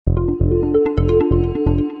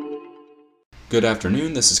Good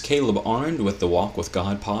afternoon. This is Caleb Arndt with the Walk with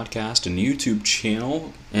God podcast and YouTube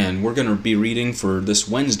channel, and we're going to be reading for this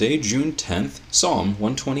Wednesday, June 10th, Psalm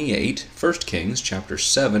 128, 1 Kings chapter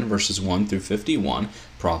 7, verses 1 through 51,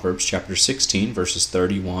 Proverbs chapter 16, verses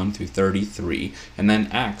 31 through 33, and then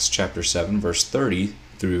Acts chapter 7, verse 30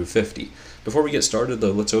 through 50. Before we get started,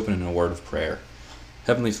 though, let's open in a word of prayer.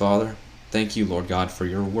 Heavenly Father, thank you, Lord God, for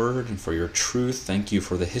your word and for your truth. Thank you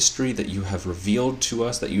for the history that you have revealed to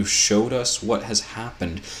us, that you showed us what has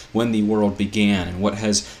happened when the world began and what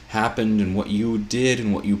has happened and what you did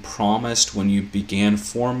and what you promised when you began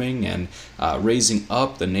forming and raising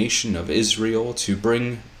up the nation of Israel to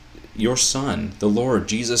bring your Son, the Lord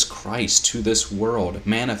Jesus Christ, to this world,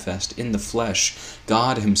 manifest in the flesh,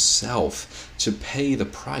 God himself, to pay the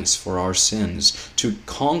price for our sins, to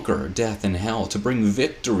conquer death and hell, to bring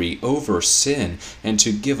victory over sin, and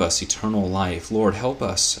to give us eternal life. Lord, help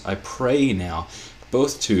us, I pray now,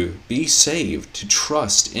 both to be saved, to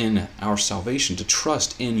trust in our salvation, to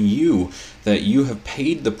trust in you, that you have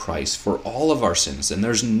paid the price for all of our sins, and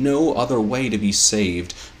there's no other way to be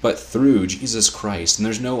saved but through Jesus Christ, and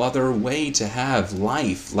there's no other way to have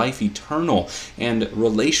life eternal, and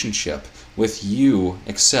relationship with you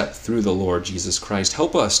except through the Lord Jesus Christ.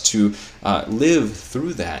 Help us to live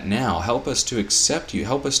through that now. Help us to accept you.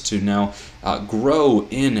 Help us to now grow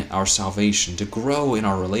in our salvation, to grow in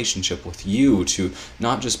our relationship with you, to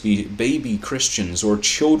not just be baby Christians or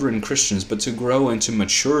children Christians, but to grow into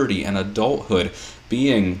maturity and adulthood,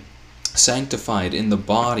 being sanctified in the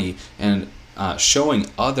body and showing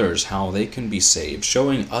others how they can be saved,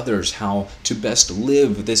 showing others how to best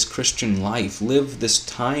live this Christian life, live this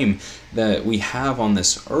time that we have on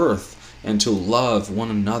this earth, and to love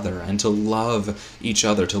one another, and to love each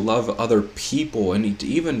other, to love other people, and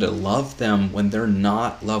even to love them when they're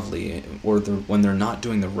not lovely, or when they're not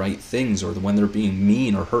doing the right things, or when they're being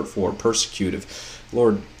mean or hurtful or persecutive.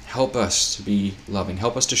 Lord, help us to be loving.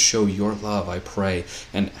 Help us to show your love, I pray,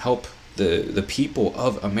 and help the people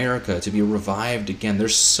of America to be revived again.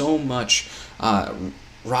 There's so much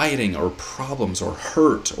rioting or problems or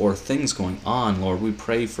hurt or things going on, Lord. We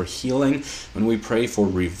pray for healing, and we pray for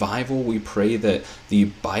revival. We pray that the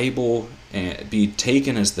Bible be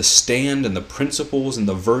taken as the stand and the principles and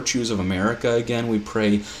the virtues of America again. We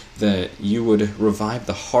pray that you would revive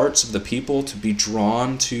the hearts of the people to be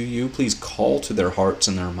drawn to you. Please call to their hearts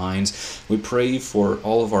and their minds. We pray for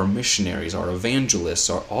all of our missionaries, our evangelists,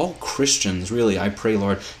 all Christians, really. I pray,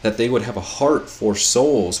 Lord, that they would have a heart for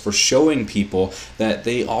souls, for showing people that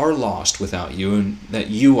they are lost without you, and that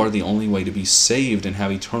you are the only way to be saved and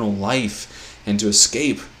have eternal life and to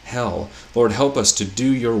escape hell. Lord, help us to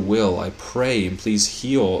do your will, I pray, and please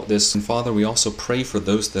heal this. And Father, we also pray for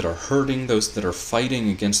those that are hurting, those that are fighting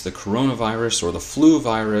against the coronavirus or the flu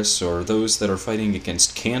virus, or those that are fighting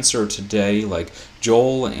against cancer today, like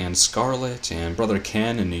Joel and Scarlett and Brother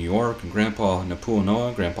Ken in New York, and Grandpa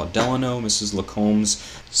Napuanoa, Grandpa Delano, Mrs.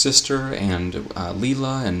 Lacombe's sister, and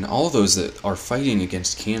Leela, and all those that are fighting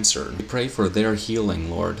against cancer. We pray for their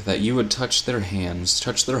healing, Lord, that you would touch their hands,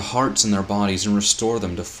 touch their hearts and their bodies, and restore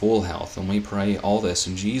them to full health. And we pray all this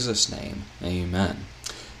in Jesus' name. Amen.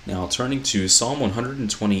 Now, turning to Psalm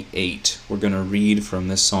 128, we're going to read from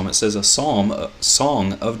this psalm. It says, a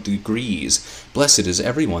song of degrees. Blessed is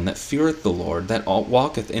everyone that feareth the Lord, that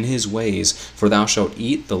walketh in his ways. For thou shalt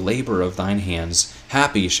eat the labor of thine hands.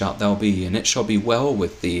 Happy shalt thou be, and it shall be well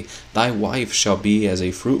with thee. Thy wife shall be as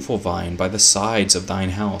a fruitful vine by the sides of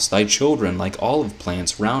thine house. Thy children like olive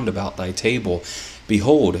plants round about thy table.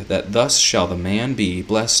 Behold, that thus shall the man be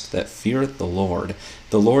blessed that feareth the Lord.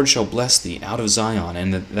 The Lord shall bless thee out of Zion,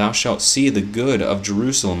 and that thou shalt see the good of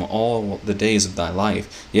Jerusalem all the days of thy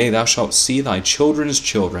life. Yea, thou shalt see thy children's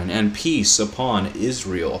children, and peace upon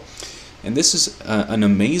Israel. And this is an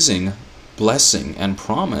amazing blessing and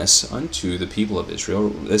promise unto the people of Israel.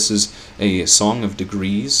 This is a song of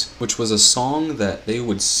degrees, which was a song that they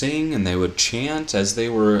would sing and they would chant as they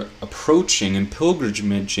were approaching and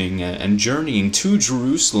pilgrimaging and journeying to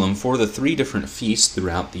Jerusalem for the 3 different feasts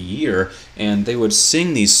throughout the year. And they would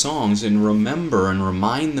sing these songs and remember and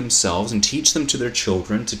remind themselves and teach them to their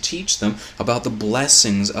children, to teach them about the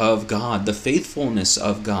blessings of God, the faithfulness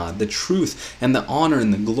of God, the truth and the honor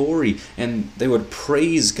and the glory. And they would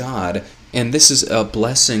praise God And this is a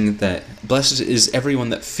blessing that, blessed is everyone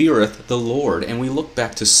that feareth the Lord. And we look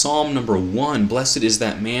back to Psalm number 1, blessed is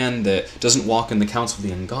that man that doesn't walk in the counsel of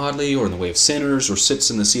the ungodly, or in the way of sinners, or sits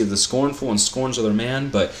in the seat of the scornful, and scorns other man,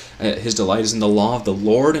 but his delight is in the law of the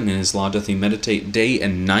Lord, and in his law doth he meditate day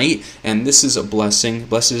and night. And this is a blessing.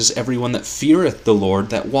 Blessed is everyone that feareth the Lord,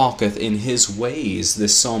 that walketh in his ways.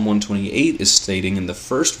 This Psalm 128 is stating in the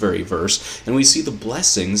first very verse, and we see the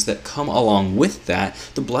blessings that come along with that,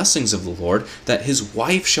 the blessings of the Lord, that his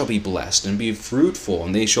wife shall be blessed and be fruitful,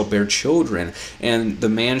 and they shall bear children, and the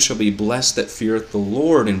man shall be blessed that feareth the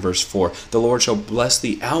Lord. In verse 4, the Lord shall bless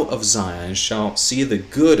thee out of Zion, and shall see the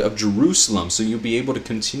good of Jerusalem. So you'll be able to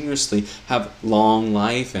continuously have long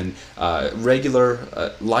life and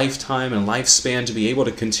regular lifetime and lifespan to be able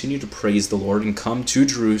to continue to praise the Lord and come to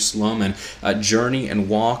Jerusalem and journey and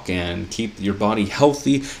walk and keep your body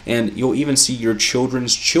healthy. And you'll even see your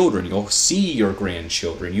children's children. You'll see your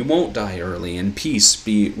grandchildren. You won't die early, and peace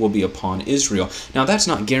will be upon Israel. Now, that's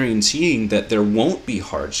not guaranteeing that there won't be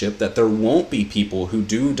hardship, that there won't be people who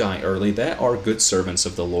do die early that are good servants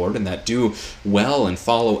of the Lord and that do well and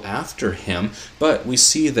follow after him. But we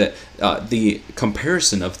see that the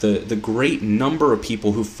comparison of the great number of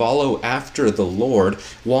people who follow after the Lord,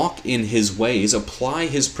 walk in his ways, apply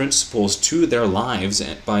his principles to their lives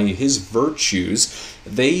by his virtues,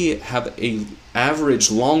 they have a average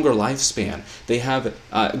longer lifespan. They have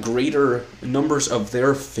greater numbers of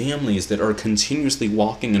their families that are continuously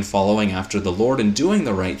walking and following after the Lord and doing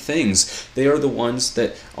the right things. They are the ones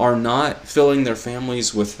that are not filling their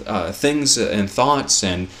families with things and thoughts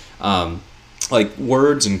and like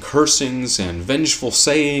words and cursings and vengeful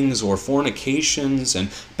sayings or fornications and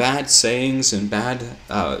bad sayings and bad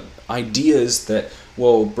ideas that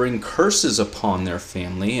will bring curses upon their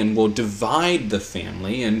family and will divide the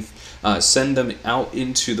family and send them out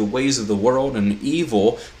into the ways of the world and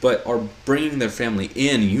evil, but are bringing their family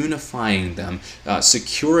in, unifying them,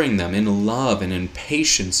 securing them in love and in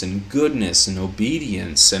patience and goodness and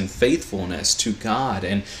obedience and faithfulness to God,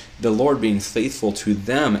 and the Lord being faithful to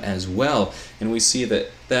them as well. And we see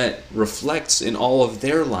that reflects in all of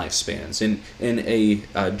their lifespans, in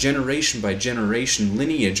a generation by generation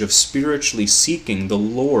lineage of spiritually seeking the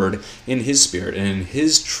Lord in his spirit and in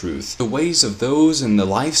his truth. The ways of those and the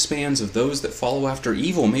lifespans of those that follow after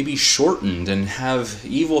evil may be shortened and have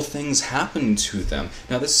evil things happen to them.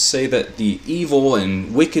 Now, this is to say that the evil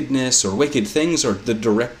and wickedness or wicked things are the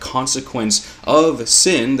direct consequence of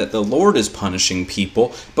sin, that the Lord is punishing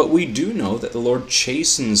people, but we do know that the Lord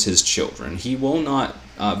chastens his children. He will not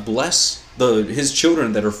bless his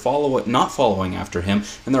children that are not following after him,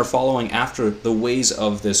 and they're following after the ways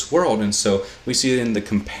of this world. And so we see in the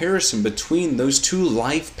comparison between those two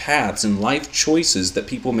life paths and life choices that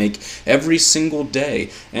people make every single day,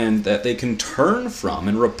 and that they can turn from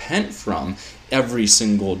and repent from every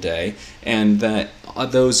single day, and that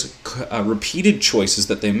those repeated choices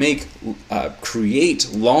that they make create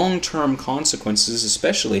long-term consequences,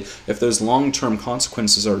 especially if those long-term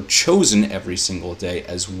consequences are chosen every single day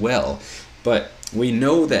as well. But we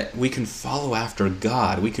know that we can follow after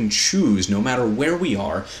God. We can choose, no matter where we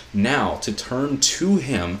are, now to turn to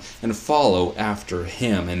him and follow after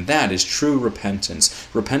him. And that is true repentance.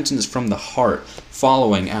 Repentance from the heart,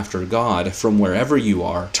 following after God from wherever you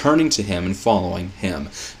are, turning to him and following him.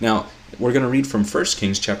 Now, we're going to read from 1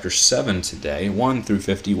 Kings chapter 7 today, 1 through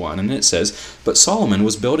 51, and it says, But Solomon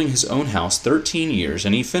was building his own house 13 years,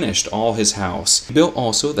 and he finished all his house. He built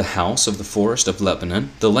also the house of the forest of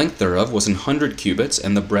Lebanon. The length thereof was 100 cubits,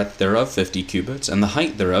 and the breadth thereof 50 cubits, and the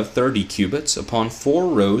height thereof 30 cubits, upon 4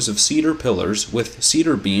 rows of cedar pillars, with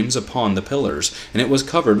cedar beams upon the pillars. And it was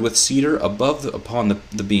covered with cedar upon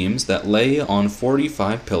the beams that lay on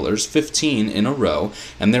 45 pillars, 15 in a row,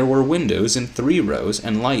 and there were windows in 3 rows,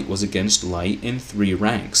 and light was against light in 3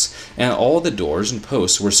 ranks. And all the doors and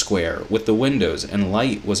posts were square, with the windows, and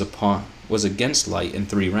light was against light in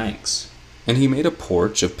 3 ranks. And he made a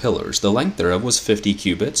porch of pillars. The length thereof was 50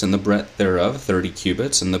 cubits, and the breadth thereof 30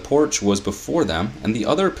 cubits, and the porch was before them, and the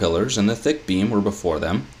other pillars and the thick beam were before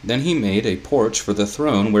them. Then he made a porch for the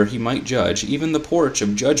throne where he might judge, even the porch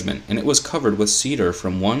of judgment, and it was covered with cedar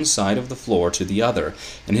from one side of the floor to the other.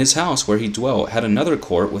 And his house where he dwelt had another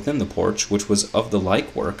court within the porch, which was of the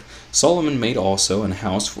like work. Solomon made also an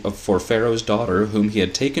house for Pharaoh's daughter, whom he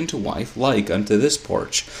had taken to wife, like unto this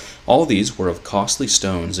porch. All these were of costly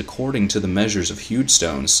stones, according to the measures of hewed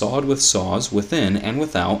stones, sawed with saws, within and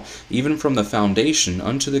without, even from the foundation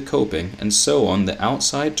unto the coping, and so on the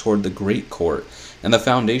outside toward the great court. And the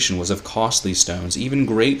foundation was of costly stones, even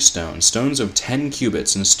great stones, stones of 10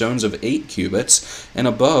 cubits, and stones of 8 cubits, and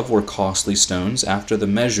above were costly stones, after the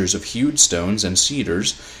measures of hewed stones and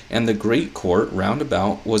cedars. And the great court round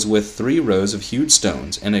about was with 3 rows of hewed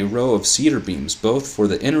stones, and a row of cedar beams, both for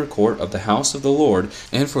the inner court of the house of the Lord,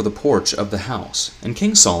 and for the porch of the house. And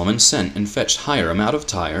King Solomon sent and fetched Hiram out of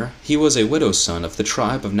Tyre. He was a widow's son of the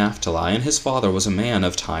tribe of Naphtali, and his father was a man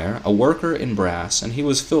of Tyre, a worker in brass, and he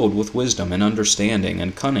was filled with wisdom and understanding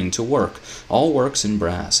and cunning to work all works in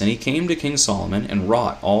brass. And he came to King Solomon and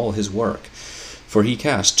wrought all his work. For he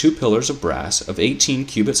cast 2 pillars of brass of 18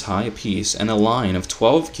 cubits high apiece, and a line of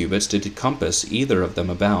 12 cubits did compass either of them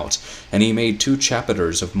about. And he made 2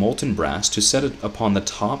 chapiters of molten brass to set it upon the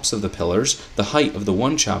tops of the pillars. The height of the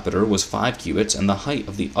one chapiter was 5 cubits, and the height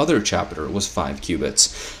of the other chapiter was 5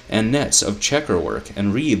 cubits. And nets of checker work,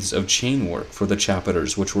 and wreaths of chain work for the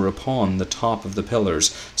chapiters which were upon the top of the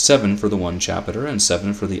pillars, 7 for the one chapiter, and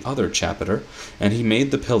 7 for the other chapiter. And he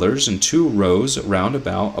made the pillars in 2 rows round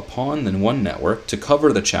about upon the one network, to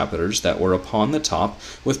cover the chapiters that were upon the top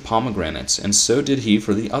with pomegranates, and so did he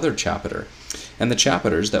for the other chapiter. And the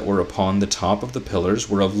chapiters that were upon the top of the pillars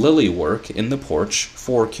were of lily work in the porch,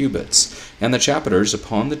 4 cubits. And the chapiters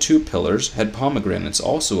upon the 2 pillars had pomegranates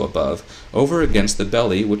also above, over against the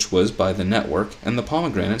belly which was by the network, and the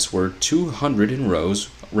pomegranates were 200 in rows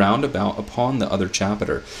round about upon the other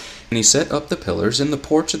chapiter. And he set up the pillars in the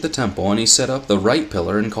porch of the temple, and he set up the right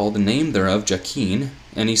pillar, and called the name thereof Jachin.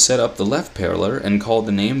 And he set up the left pillar, and called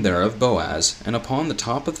the name thereof Boaz. And upon the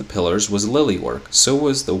top of the pillars was lily work. So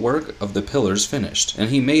was the work of the pillars finished. And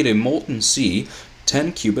he made a molten sea,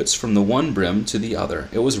 10 cubits from the one brim to the other.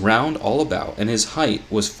 It was round all about, and his height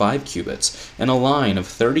was 5 cubits, and a line of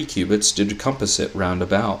 30 cubits did compass it round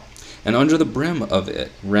about. And under the brim of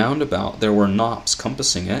it round about there were knops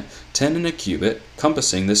compassing it, 10 in a cubit,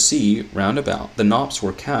 compassing the sea round about. The knops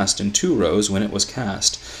were cast in 2 rows when it was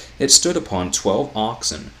cast. It stood upon 12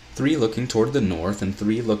 oxen, 3 looking toward the north, and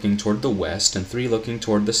 3 looking toward the west, and 3 looking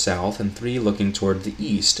toward the south, and 3 looking toward the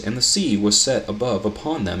east. And the sea was set above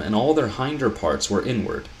upon them, and all their hinder parts were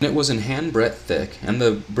inward. And it was an handbreadth thick, and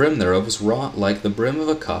the brim thereof was wrought like the brim of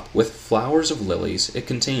a cup, with flowers of lilies. It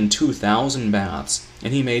contained 2,000 baths.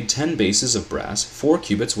 And he made 10 bases of brass. 4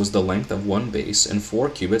 cubits was the length of one base, and 4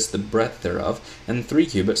 cubits the breadth thereof, and 3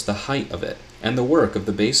 cubits the height of it. And the work of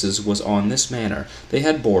the bases was on this manner. They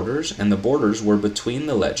had borders, and the borders were between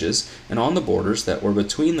the ledges, and on the borders that were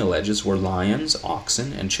between the ledges were lions,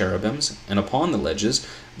 oxen, and cherubims, and upon the ledges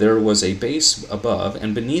there was a base above,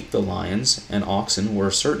 and beneath the lions and oxen were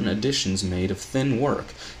certain additions made of thin work.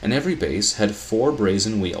 And every base had 4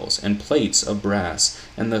 brazen wheels, and plates of brass,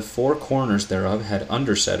 and the 4 corners thereof had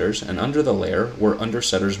undersetters, and under the layer were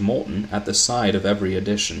undersetters molten at the side of every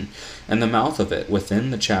addition. And the mouth of it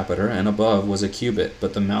within the chapiter and above was a cubit,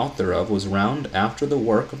 but the mouth thereof was round after the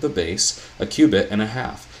work of the base, a cubit and a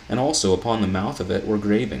half. And also upon the mouth of it were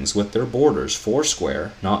gravings, with their borders 4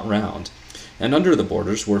 square, not round. And under the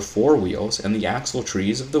borders were 4 wheels, and the axle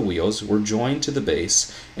trees of the wheels were joined to the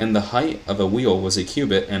base, and the height of a wheel was a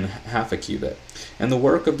cubit and half a cubit. And the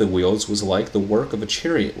work of the wheels was like the work of a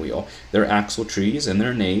chariot wheel. Their axle trees, and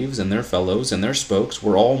their naves, and their felloes, and their spokes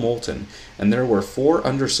were all molten. And there were 4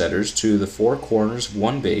 undersetters to the 4 corners of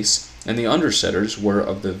one base, and the undersetters were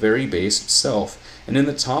of the very base itself. And in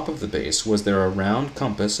the top of the base was there a round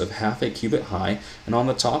compass of half a cubit high, and on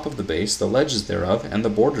the top of the base the ledges thereof and the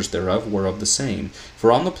borders thereof were of the same.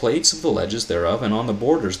 For on the plates of the ledges thereof and on the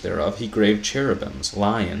borders thereof he graved cherubims,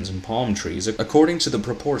 lions, and palm trees, according to the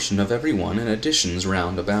proportion of every one, and additions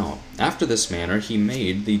round about. After this manner he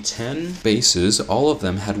made the 10 bases. All of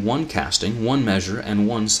them had 1 casting, 1 measure, and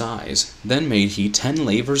 1 size. Then made he 10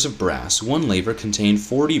 lavers of brass. 1 laver contained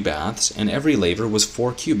 40 baths, and every laver was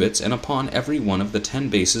 4 cubits, and upon every one of the 10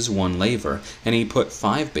 bases 1 laver. And he put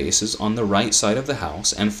 5 bases on the right side of the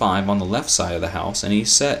house, and 5 on the left side of the house, and he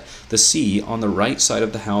set the sea on the right side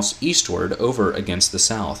of the house eastward over against the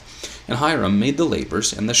south. And Hiram made the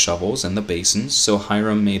lavers, and the shovels, and the basins. So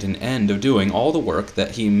Hiram made an end of doing all the work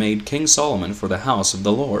that he made King Solomon for the house of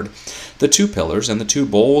the Lord. The 2 pillars, and the 2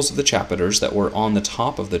 bowls of the chapiters that were on the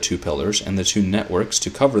top of the 2 pillars, and the 2 networks to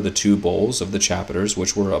cover the 2 bowls of the chapiters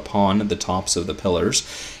which were upon the tops of the pillars,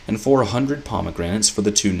 and 400 pomegranates for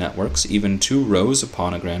the 2 networks, even 2 rows of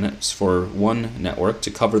pomegranates for 1 network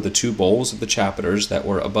to cover the 2 bowls of the chapiters that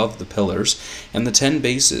were above the pillars, and the 10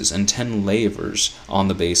 bases, and 10 lavers on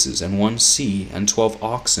the bases, and 1 sea, and 12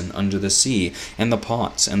 oxen under the sea, and the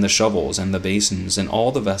pots, and the shovels, and the basins, and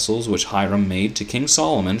all the vessels which Hiram made to King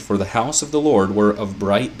Solomon for the house of the Lord were of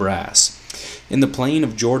bright brass. In the plain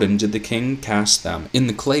of Jordan did the king cast them, in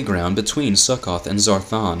the clay ground between Succoth and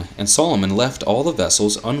Zarthan. And Solomon left all the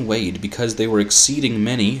vessels unweighed, because they were exceeding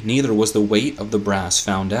many, neither was the weight of the brass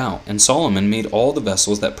found out. And Solomon made all the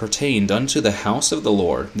vessels that pertained unto the house of the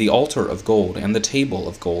Lord, the altar of gold, and the table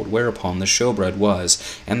of gold, whereupon the showbread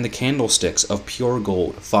was, and the candlesticks of pure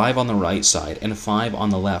gold, 5 on the right side, and 5 on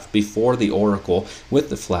the left, before the oracle, with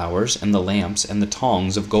the flowers, and the lamps, and the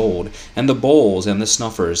tongs of gold, and the bowls, and the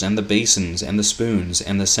snuffers, and the basins, and the spoons,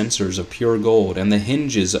 and the censers of pure gold, and the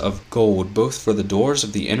hinges of gold, both for the doors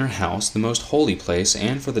of the inner house, the most holy place,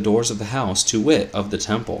 and for the doors of the house, to wit, of the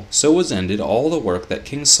temple. So was ended all the work that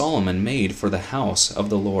King Solomon made for the house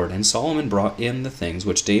of the Lord. And Solomon brought in the things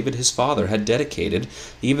which David his father had dedicated,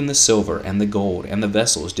 even the silver, and the gold, and the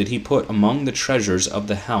vessels did he put among the treasures of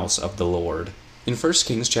the house of the Lord. In 1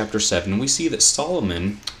 Kings chapter 7, we see that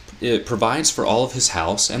Solomon provides for all of his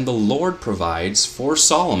house, and the Lord provides for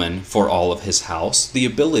Solomon for all of his house the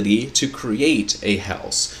ability to create a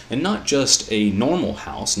house, and not just a normal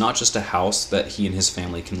house, not just a house that he and his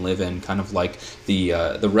family can live in, kind of like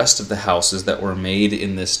the rest of the houses that were made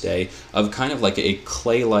in this day, of kind of like a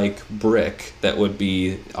clay-like brick that would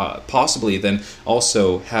be possibly then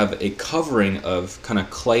also have a covering of kind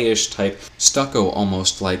of clayish type stucco,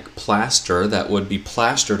 almost like plaster, that would be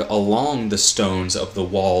plastered along the stones of the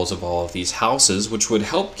walls of all of these houses, which would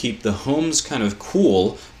help keep the homes kind of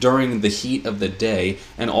cool during the heat of the day,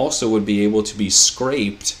 and also would be able to be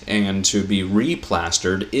scraped and to be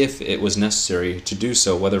replastered if it was necessary to do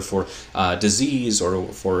so, whether for disease or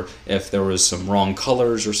for if there was some wrong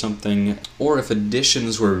colors or something, or if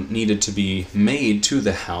additions were needed to be made to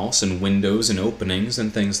the house, and windows and openings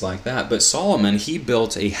and things like that. But Solomon, he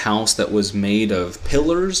built a house that was made of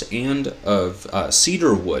pillars and of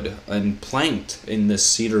cedar wood, and planked in this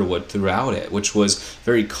cedar wood throughout it, which was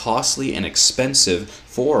very costly and expensive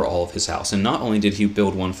for all of his house. And not only did he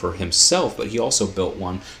build one for himself, but he also built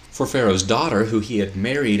one for Pharaoh's daughter, who he had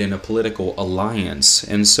married in a political alliance.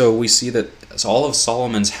 And so we see that all of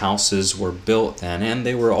Solomon's houses were built then, and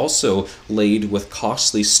they were also laid with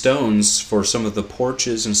costly stones for some of the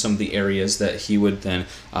porches and some of the areas that he would then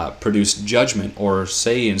produce judgment, or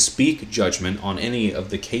say and speak judgment on any of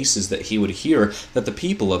the cases that he would hear that the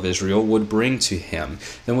people of Israel would bring to him.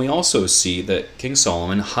 Then we also see that King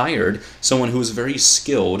Solomon hired someone who was very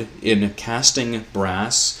skilled in casting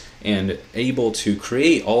brass and able to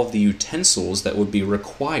create all of the utensils that would be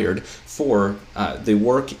required for the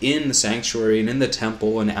work in the sanctuary and in the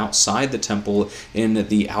temple and outside the temple in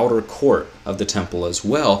the outer court of the temple as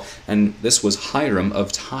well. And this was Hiram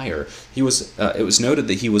of Tyre. It was noted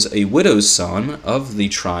that he was a widow's son of the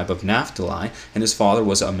tribe of Naphtali, and his father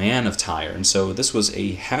was a man of Tyre. And so this was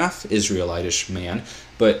a half Israelitish man,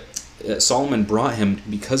 but Solomon brought him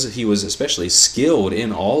because he was especially skilled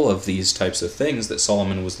in all of these types of things that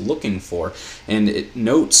Solomon was looking for. And it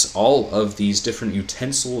notes all of these different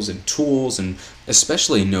utensils and tools, and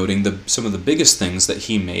especially noting some of the biggest things that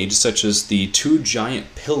he made, such as the 2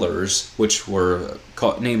 giant pillars, which were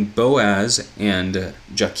named Boaz and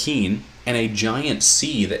Jachin, and a giant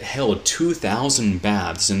sea that held 2,000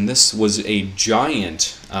 baths. And this was a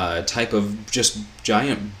giant type of just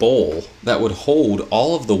giant bowl that would hold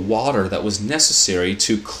all of the water that was necessary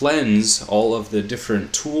to cleanse all of the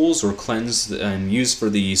different tools, or cleanse and use for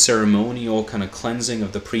the ceremonial kind of cleansing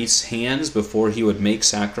of the priest's hands before he would make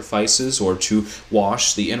sacrifices, or to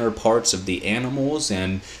wash the inner parts of the animals,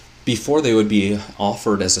 and before they would be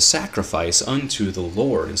offered as a sacrifice unto the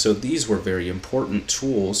Lord. And so these were very important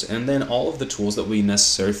tools. And then all of the tools that would be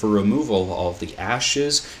necessary for removal of all of the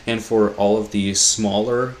ashes, and for all of the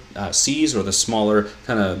smaller seas, or the smaller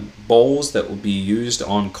kind of bowls that would be used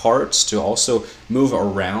on carts to also move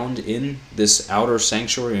around in this outer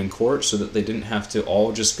sanctuary and court, so that they didn't have to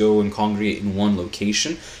all just go and congregate in one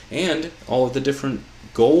location. And all of the different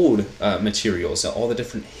gold materials, all the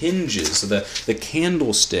different hinges, the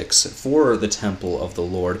candlesticks for the temple of the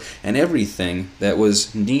Lord, and everything that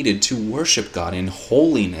was needed to worship God in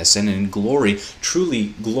holiness and in glory, truly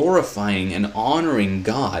glorifying and honoring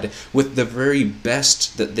God with the very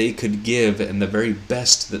best that they could give and the very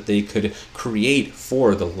best that they could create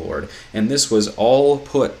for the Lord. And this was all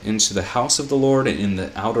put into the house of the Lord and in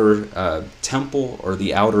the outer temple, or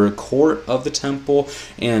the outer court of the temple.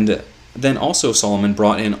 And then also Solomon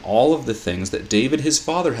brought in all of the things that David his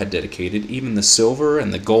father had dedicated, even the silver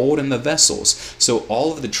and the gold and the vessels. So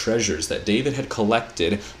all of the treasures that David had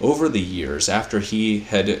collected over the years, after he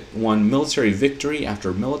had won military victory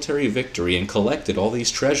after military victory, and collected all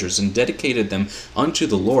these treasures and dedicated them unto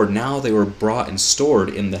the Lord, now they were brought and stored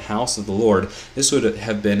in the house of the Lord. This would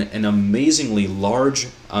have been an amazingly large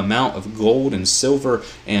amount of gold and silver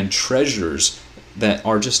and treasures that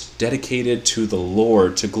are just dedicated to the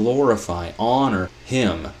Lord, to glorify, honor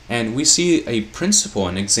Him. And we see a principle,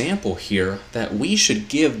 an example here, that we should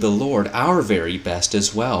give the Lord our very best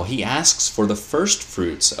as well. He asks for the first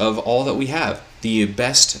fruits of all that we have, the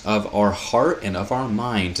best of our heart and of our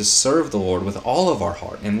mind, to serve the Lord with all of our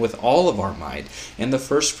heart and with all of our mind, and the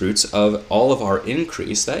first fruits of all of our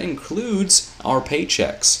increase. That includes our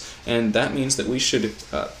paychecks, and that means that we should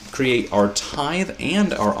create our tithe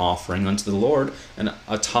and our offering unto the Lord, and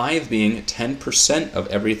a tithe being 10% of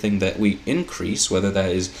everything that we increase, whether that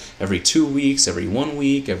is every 2 weeks, every 1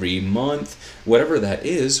 week, every month, whatever that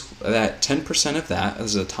is, that 10% of that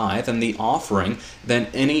is a tithe, and the offering, then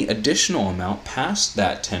any additional amount past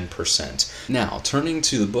that 10%. Now, turning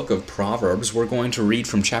to the book of Proverbs, we're going to read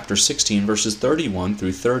from chapter 16, verses 31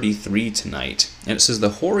 through 33 tonight. And it says, "The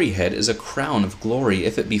hoary head is a crown of glory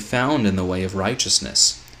if it be found in the way of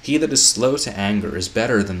righteousness. He that is slow to anger is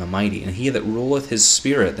better than the mighty, and he that ruleth his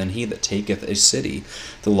spirit than he that taketh a city.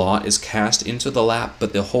 The lot is cast into the lap,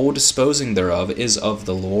 but the whole disposing thereof is of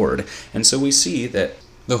the Lord." And so we see that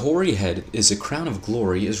the hoary head is a crown of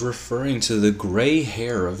glory is referring to the gray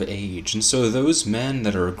hair of age. And so those men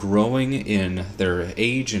that are growing in their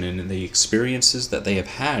age and in the experiences that they have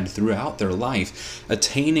had throughout their life,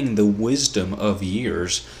 attaining the wisdom of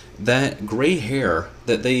years, that gray hair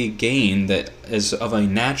that they gain that is of a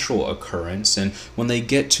natural occurrence, and when they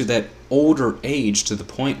get to that older age, to the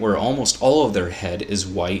point where almost all of their head is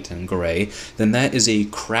white and gray, then that is a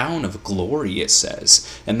crown of glory, it says.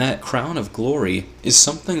 And that crown of glory is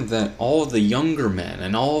something that all of the younger men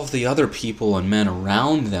and all of the other people and men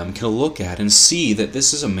around them can look at and see that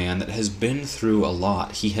this is a man that has been through a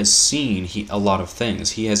lot. He has seen a lot of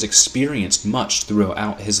things. He has experienced much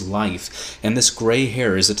throughout his life. And this gray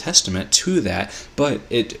hair is a testament to that, but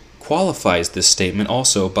it qualifies this statement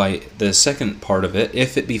also by the second part of it,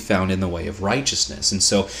 if it be found in the way of righteousness. And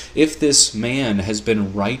so if this man has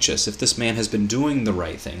been righteous, if this man has been doing the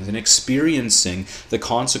right things and experiencing the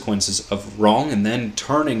consequences of wrong and then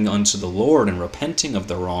turning unto the Lord and repenting of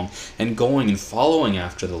the wrong and going and following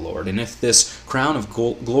after the Lord, and if this crown of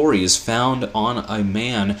glory is found on a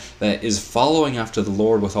man that is following after the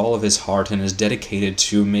Lord with all of his heart and is dedicated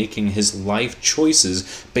to making his life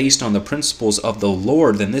choices based on the principles of the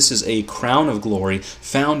Lord, then this is a crown of glory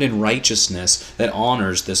found in righteousness that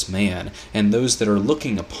honors this man, and those that are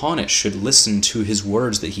looking upon it should listen to his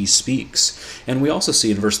words that he speaks. And we also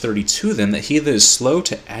see in verse 32 then that he that is slow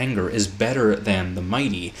to anger is better than the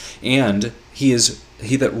mighty, and he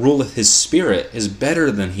that ruleth his spirit is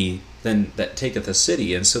better than he that taketh a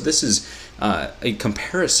city. And so this is a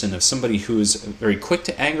comparison of somebody who is very quick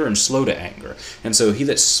to anger and slow to anger. And so he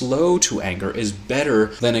that's slow to anger is better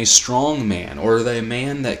than a strong man, or a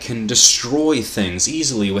man that can destroy things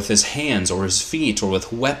easily with his hands or his feet, or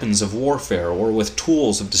with weapons of warfare, or with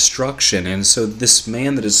tools of destruction. And so this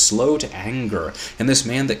man that is slow to anger, and this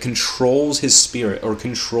man that controls his spirit, or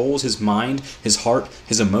controls his mind, his heart,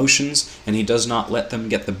 his emotions, and he does not let them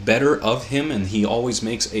get the better of him, and he always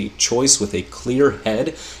makes a choice with a clear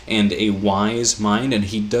head and a wise mind, and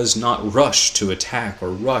he does not rush to attack or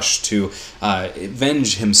rush to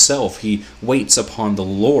avenge himself. He waits upon the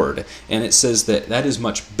Lord, and it says that that is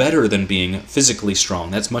much better than being physically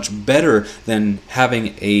strong. That's much better than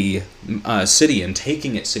having a city and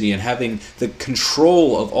taking it city and having the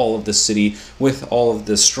control of all of the city with all of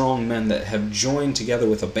the strong men that have joined together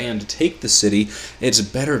with a band to take the city. It's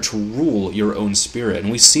better to rule your own spirit.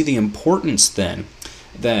 And we see the importance then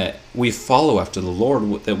that we follow after the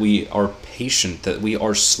Lord, that we are patient, that we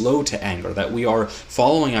are slow to anger, that we are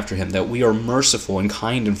following after Him, that we are merciful and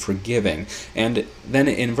kind and forgiving. And then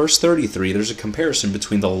in verse 33, there's a comparison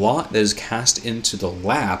between the lot that is cast into the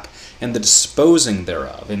lap and the disposing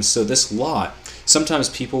thereof. And so this lot, sometimes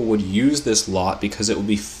people would use this lot because it would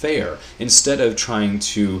be fair. Instead of trying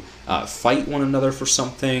to fight one another for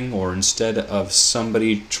something, or instead of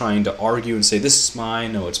somebody trying to argue and say, this is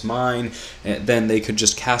mine, no, it's mine, then they could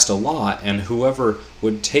just cast a lot, and whoever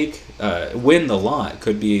would win the lot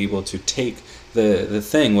could be able to take the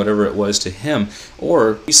thing, whatever it was to him.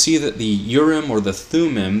 Or you see that the Urim or the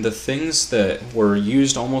Thummim, the things that were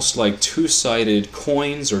used almost like two-sided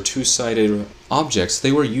coins or two-sided objects,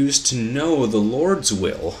 they were used to know the Lord's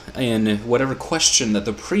will and whatever question that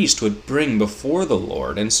the priest would bring before the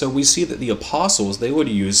Lord. And so we see that the apostles, they would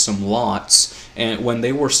use some lots, and when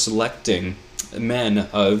they were selecting men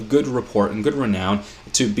of good report and good renown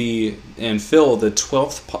to be and fill the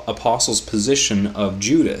 12th apostle's position of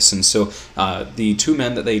Judas. And so the two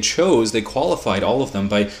men that they chose, they qualified all of them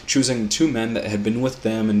by choosing two men that had been with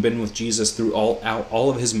them and been with Jesus through all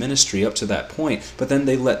of his ministry up to that point. But then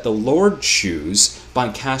they let the Lord choose by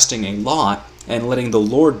casting a lot and letting the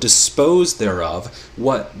Lord dispose thereof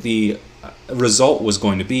what the result was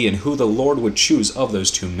going to be and who the Lord would choose of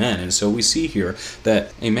those two men. And so we see here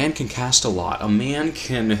that a man can cast a lot. A man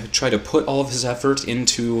can try to put all of his effort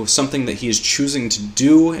into something that he is choosing to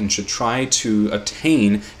do and should try to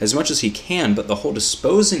attain as much as he can, but the whole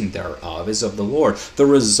disposing thereof is of the Lord. The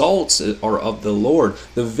results are of the Lord.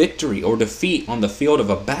 The victory or defeat on the field of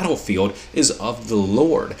a battlefield is of the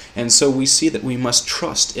Lord. And so we see that we must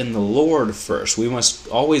trust in the Lord first. We must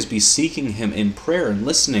always be seeking Him in prayer and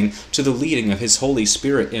listening to the leading of His Holy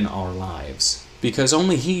Spirit in our lives, because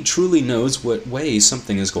only He truly knows what way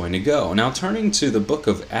something is going to go. Now, turning to the book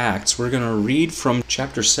of Acts, we're going to read from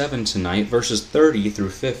chapter 7 tonight, verses 30 through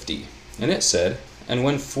 50. And it said, "And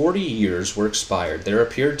when 40 years were expired, there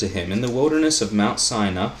appeared to him in the wilderness of Mount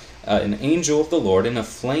Sinai an angel of the Lord in a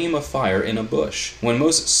flame of fire in a bush. When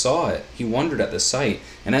Moses saw it, he wondered at the sight,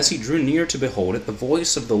 and as he drew near to behold it, the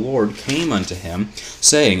voice of the Lord came unto him,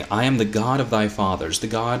 saying, I am the God of thy fathers, the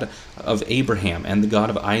God of Abraham, and the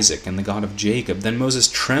God of Isaac, and the God of Jacob. Then Moses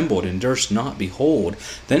trembled and durst not behold.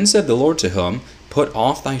 Then said the Lord to him, Put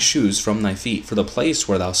off thy shoes from thy feet, for the place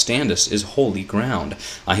where thou standest is holy ground.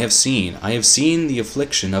 I have seen the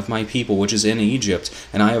affliction of my people which is in Egypt,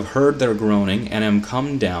 and I have heard their groaning, and am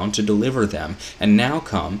come down to deliver them. And now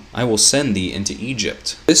come, I will send thee into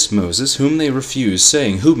Egypt. This Moses, whom they refused,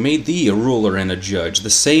 saying, Who made thee a ruler and a judge? The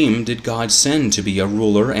same did God send to be a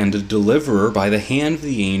ruler and a deliverer by the hand of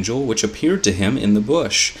the angel which appeared to him in the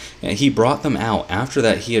bush. And he brought them out, after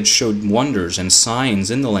that he had showed wonders and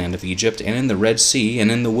signs in the land of Egypt, and in the Red Sea, and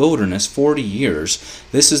in the wilderness 40 years.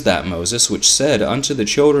 This is that Moses which said unto the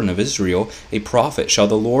children of Israel, A prophet shall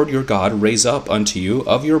the Lord your God raise up unto you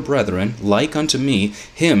of your brethren, like unto me,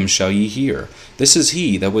 him shall ye hear. This is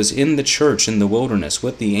he that was in the church in the wilderness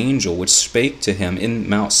with the angel which spake to him in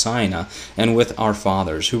Mount Sinai, and with our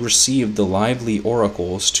fathers, who received the lively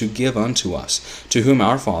oracles to give unto us, to whom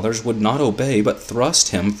our fathers would not obey, but thrust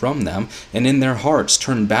him from them, and in their hearts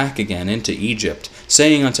turned back again into Egypt,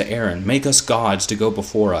 saying unto Aaron, Make us gods to go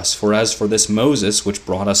before us. For as for this Moses, which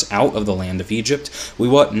brought us out of the land of Egypt, we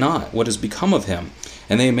wot not what is become of him.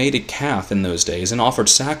 And they made a calf in those days, and offered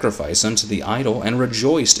sacrifice unto the idol, and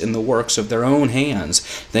rejoiced in the works of their own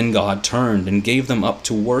hands. Then God turned, and gave them up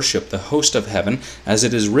to worship the host of heaven, as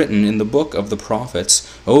it is written in the book of the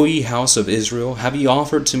prophets, O ye house of Israel, have ye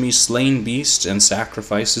offered to me slain beasts and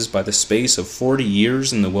sacrifices by the space of 40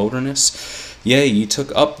 years in the wilderness? Yea, ye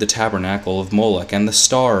took up the tabernacle of Moloch, and the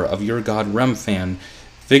star of your god Remphan,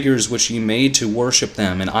 figures which ye made to worship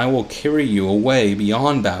them, and I will carry you away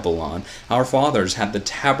beyond Babylon. Our fathers had the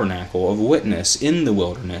tabernacle of witness in the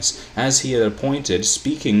wilderness, as he had appointed,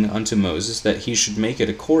 speaking unto Moses that he should make it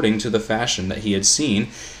according to the fashion that he had seen,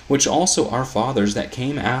 which also our fathers that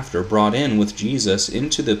came after brought in with Jesus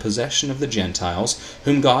into the possession of the Gentiles,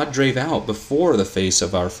 whom God drave out before the face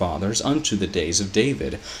of our fathers unto the days of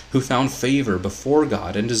David, who found favor before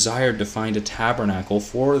God, and desired to find a tabernacle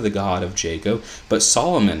for the God of Jacob. But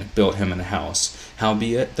Solomon built him an house.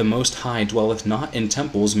 Howbeit the Most High dwelleth not in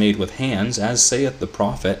temples made with hands, as saith the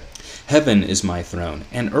prophet, Heaven is my throne,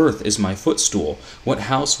 and earth is my footstool. What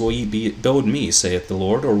house will ye build me, saith the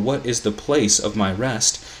Lord, or what is the place of my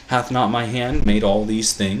rest? Hath not my hand made all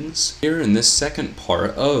these things? Here in this second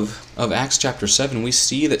part of Acts chapter 7, we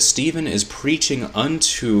see that Stephen is preaching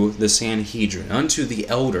unto the Sanhedrin, unto the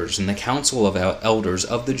elders and the council of elders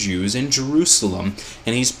of the Jews in Jerusalem,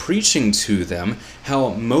 and he's preaching to them how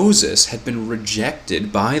Moses had been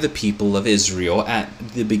rejected by the people of Israel at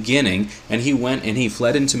the beginning, and he went and he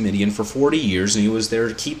fled into Midian for 40 years, and he was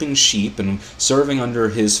there keeping sheep and serving under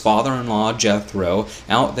his father-in-law Jethro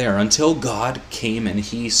out there until God came and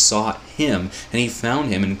he sought him, and he found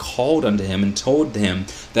him and called unto him and told him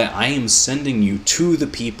that I am sending you to the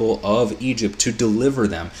people of Egypt to deliver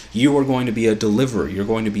them. You are going to be a deliverer. You're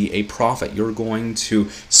going to be a prophet. You're going to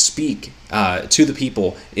speak to the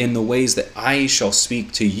people in the ways that I shall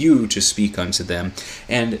speak to you to speak unto them.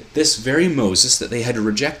 And this very Moses that they had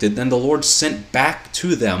rejected, then the Lord sent back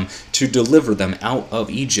to them to deliver them out of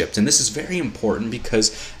Egypt. And this is very important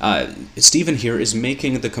because Stephen here is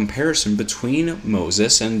making the comparison between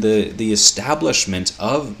Moses and the establishment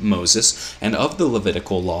of Moses and of the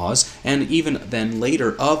Levitical laws, and even then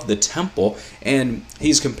later of the temple. And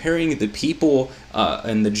he's comparing the people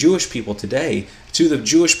and the Jewish people today to the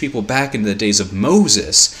Jewish people back in the days of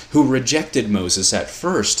Moses, who rejected Moses at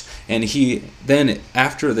first. And he then,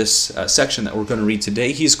 after this section that we're going to read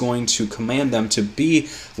today, he's going to command them to be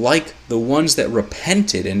like the ones that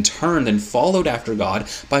repented and turned and followed after God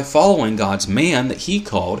by following God's man that he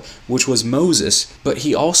called, which was Moses. But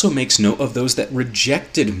he also makes note of those that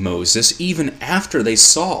rejected Moses even after they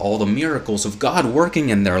saw all the miracles of God working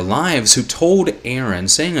in their lives, who told Aaron,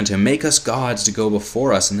 saying unto him, "Make us gods to go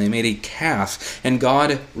before us." And they made a calf. And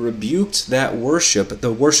God rebuked that worship,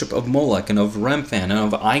 the worship of Molech and of Remphan and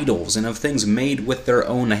of idols and of things made with their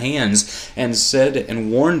own hands, and said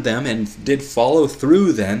and warned them and did follow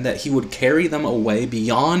through then that he would carry them away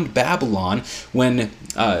beyond Babylon when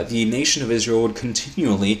the nation of Israel would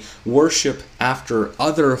continually worship after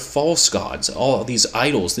other false gods, all these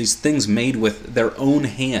idols, these things made with their own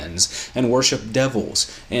hands, and worship devils.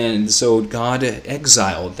 And so God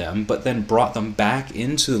exiled them, but then brought them back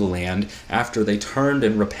into the land after they turned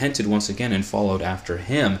and repented once again and followed after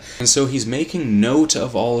him. And so he's making note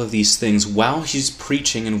of all of these things while he's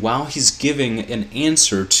preaching and while he's giving an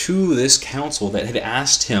answer to this council that had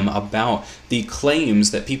asked him about the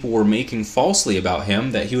claims that people were making falsely about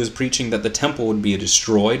him, that he was preaching that the temple would be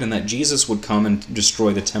destroyed and that Jesus would come and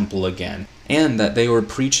destroy the temple again, and that they were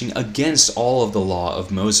preaching against all of the law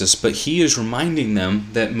of Moses. But he is reminding them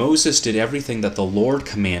that Moses did everything that the Lord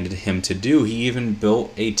commanded him to do. He even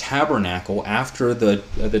built a tabernacle after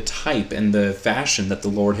the type and the fashion that the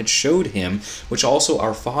Lord had showed him, which also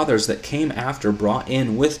our fathers that came after brought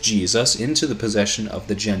in with Jesus into the possession of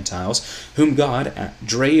the Gentiles, whom God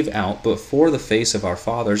drave out before the face of our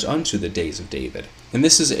fathers unto the days of David. And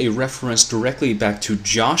this is a reference directly back to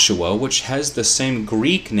Joshua, which has the same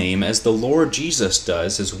Greek name as the Lord Jesus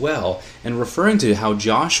does as well, and referring to how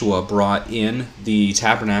Joshua brought in the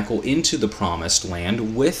tabernacle into the promised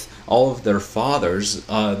land with all of their fathers,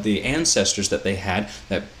 the ancestors that they had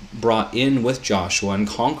that brought in with Joshua and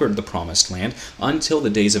conquered the promised land until the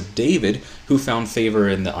days of David, who found favor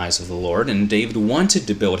in the eyes of the Lord. And David wanted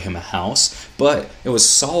to build him a house, but it was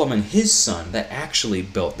Solomon, his son, that actually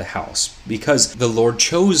built the house, because the Lord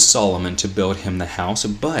chose Solomon to build him the house.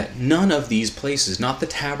 But none of these places, not the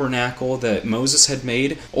tabernacle that Moses had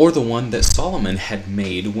made or the one that Solomon had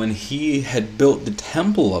made when he had built the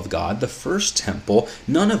temple of God, the first temple,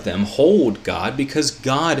 none of them hold God, because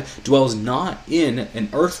God dwells not in an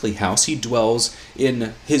earthly house. He dwells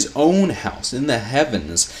in his own house in the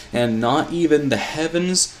heavens, and not even the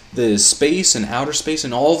heavens, the space and outer space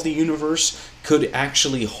and all of the universe could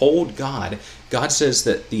actually hold God. God says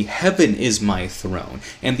that the heaven is my throne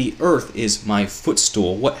and the earth is my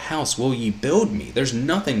footstool. What house will ye build me? There's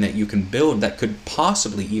nothing that you can build that could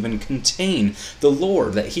possibly even contain the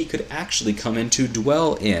Lord, that he could actually come in to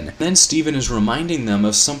dwell in. Then Stephen is reminding them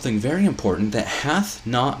of something very important, that hath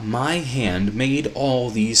not my hand made all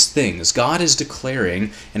these things? God is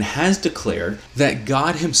declaring and has declared that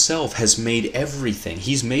God himself has made everything.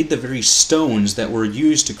 He's made the very stones that were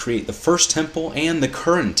used to create the first temple and the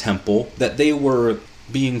current temple that they were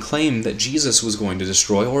being claimed that Jesus was going to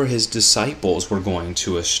destroy, or his disciples were going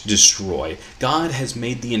to destroy. God has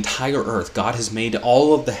made the entire earth. God has made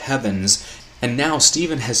all of the heavens. And now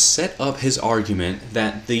Stephen has set up his argument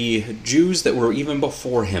that the Jews that were even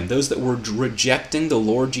before him, those that were rejecting the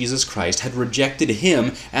Lord Jesus Christ, had rejected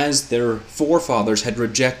him as their forefathers had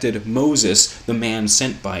rejected Moses, the man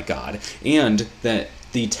sent by God, and that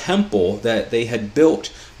the temple that they had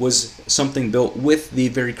built was something built with the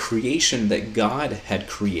very creation that God had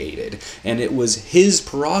created. And it was his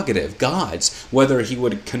prerogative, God's, whether he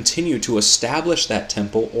would continue to establish that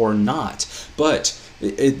temple or not. But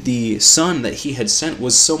the Son that he had sent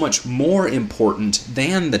was so much more important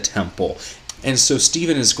than the temple. And so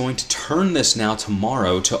Stephen is going to turn this now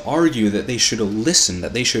tomorrow to argue that they should listen,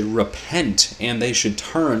 that they should repent, and they should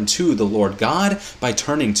turn to the Lord God by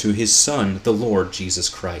turning to his Son, the Lord Jesus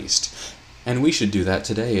Christ. And we should do that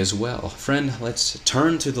today as well. Friend, let's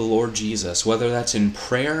turn to the Lord Jesus, whether that's in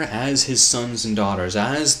prayer as his sons and daughters,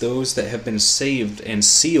 as those that have been saved and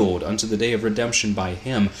sealed unto the day of redemption by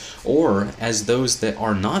him, or as those that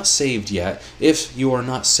are not saved yet. If you are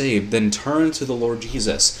not saved, then turn to the Lord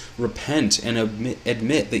Jesus. Repent and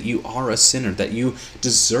admit that you are a sinner, that you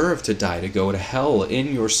deserve to die, to go to hell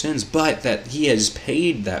in your sins, but that he has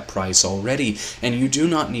paid that price already, and you do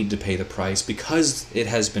not need to pay the price because it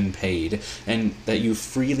has been paid, and that you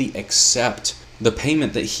freely accept the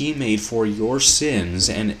payment that he made for your sins,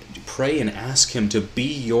 and pray and ask him to be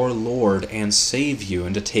your Lord and save you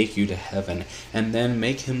and to take you to heaven, and then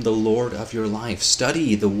make him the Lord of your life.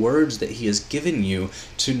 Study the words that he has given you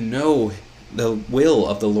to know the will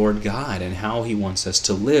of the Lord God and how He wants us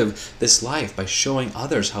to live this life by showing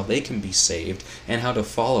others how they can be saved and how to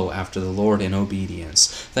follow after the Lord in obedience.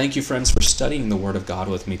 Thank you, friends, for studying the Word of God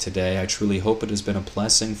with me today. I truly hope it has been a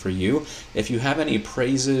blessing for you. If you have any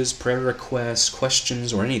praises, prayer requests,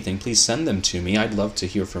 questions, or anything, please send them to me. I'd love to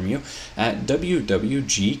hear from you at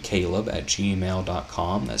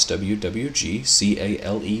www.gcaleb@gmail.com. That's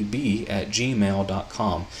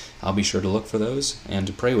www.gcaleb@gmail.com. I'll be sure to look for those and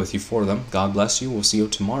to pray with you for them. God bless you. We'll see you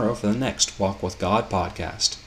tomorrow for the next Walk with God podcast.